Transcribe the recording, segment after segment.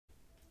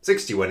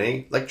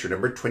61A, lecture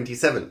number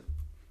 27.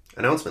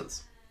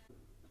 Announcements.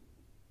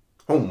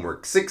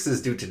 Homework 6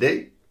 is due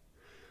today.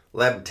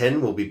 Lab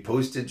 10 will be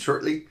posted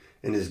shortly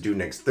and is due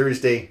next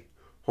Thursday.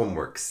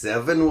 Homework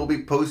 7 will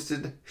be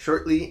posted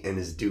shortly and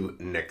is due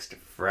next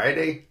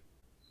Friday.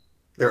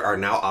 There are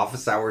now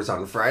office hours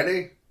on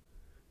Friday,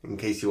 in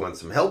case you want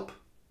some help.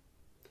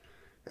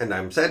 And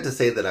I'm sad to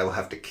say that I will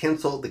have to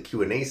cancel the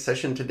Q&A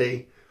session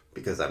today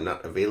because I'm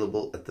not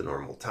available at the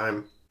normal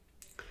time.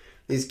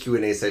 These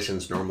Q&A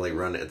sessions normally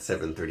run at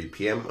 7:30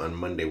 p.m. on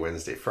Monday,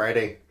 Wednesday,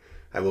 Friday.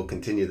 I will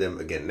continue them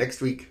again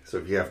next week, so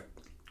if you have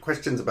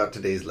questions about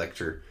today's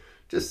lecture,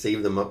 just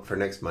save them up for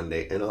next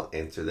Monday and I'll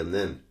answer them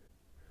then.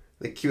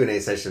 The Q&A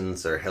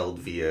sessions are held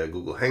via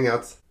Google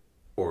Hangouts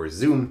or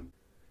Zoom,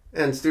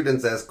 and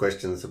students ask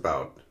questions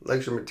about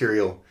lecture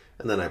material,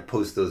 and then I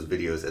post those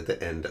videos at the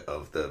end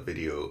of the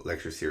video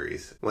lecture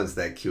series once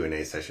that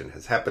Q&A session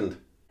has happened.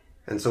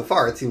 And so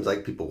far it seems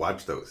like people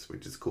watch those,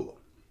 which is cool.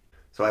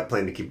 So I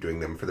plan to keep doing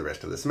them for the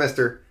rest of the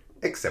semester,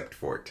 except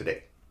for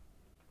today.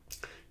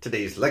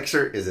 Today's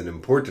lecture is an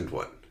important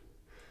one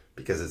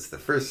because it's the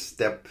first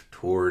step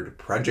toward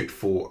Project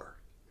 4,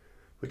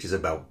 which is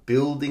about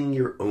building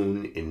your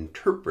own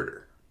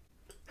interpreter.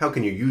 How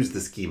can you use the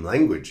Scheme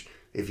language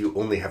if you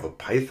only have a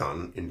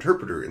Python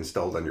interpreter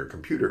installed on your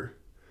computer?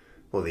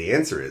 Well, the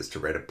answer is to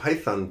write a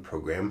Python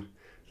program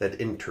that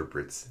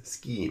interprets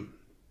Scheme.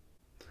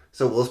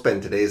 So we'll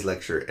spend today's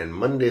lecture and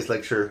Monday's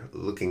lecture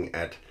looking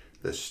at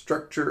the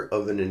structure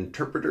of an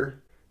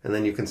interpreter, and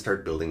then you can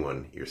start building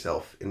one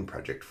yourself in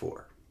Project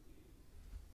 4.